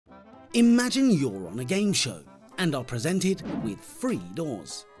Imagine you're on a game show and are presented with 3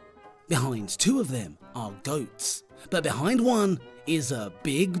 doors. Behind 2 of them are goats, but behind one is a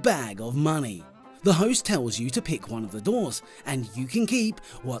big bag of money. The host tells you to pick one of the doors and you can keep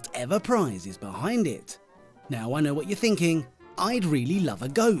whatever prize is behind it. Now I know what you're thinking, I'd really love a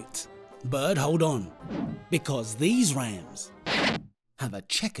goat. But hold on, because these rams have a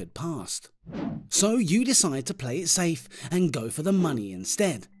checkered past. So you decide to play it safe and go for the money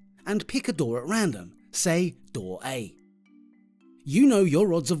instead, and pick a door at random, say door A. You know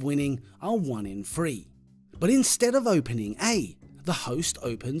your odds of winning are 1 in 3, but instead of opening A, the host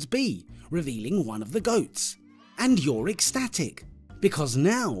opens B, revealing one of the goats. And you're ecstatic, because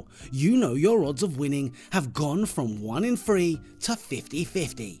now you know your odds of winning have gone from 1 in 3 to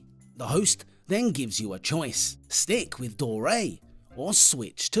 50-50. The host then gives you a choice: stick with door A or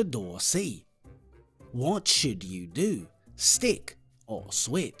switch to door C. What should you do? Stick or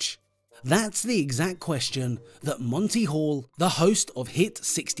switch? That's the exact question that Monty Hall, the host of hit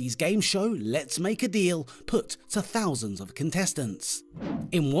 60s game show Let's Make a Deal, put to thousands of contestants,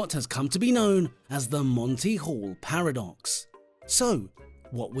 in what has come to be known as the Monty Hall Paradox. So,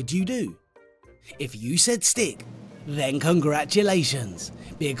 what would you do? If you said stick, then congratulations,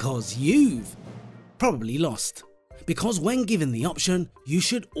 because you've probably lost. Because when given the option, you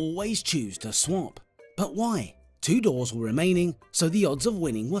should always choose to swap. But why? 2 doors were remaining, so the odds of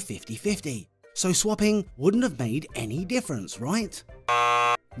winning were 50-50. So swapping wouldn't have made any difference, right?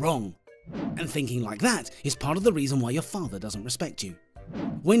 Wrong. And thinking like that is part of the reason why your father doesn't respect you.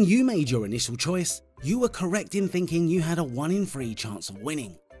 When you made your initial choice, you were correct in thinking you had a 1 in 3 chance of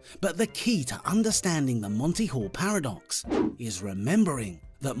winning. But the key to understanding the Monty Hall Paradox is remembering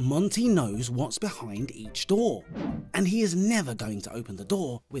that Monty knows what's behind each door, and he is never going to open the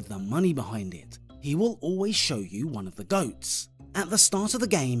door with the money behind it. He will always show you one of the goats. At the start of the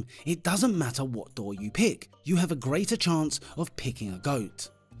game, it doesn't matter what door you pick, you have a greater chance of picking a goat.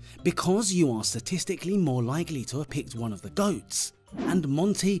 Because you are statistically more likely to have picked one of the goats, and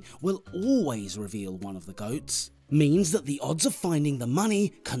Monty will always reveal one of the goats, means that the odds of finding the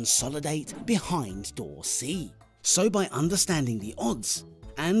money consolidate behind door C. So by understanding the odds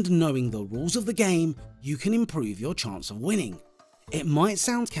and knowing the rules of the game, you can improve your chance of winning. It might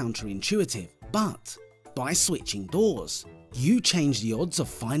sound counterintuitive, but by switching doors, you change the odds of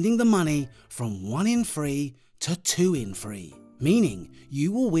finding the money from 1 in 3 to 2 in 3, meaning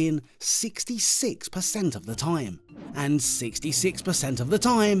you will win 66% of the time. And 66% of the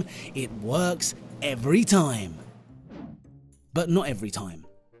time, it works every time. But not every time.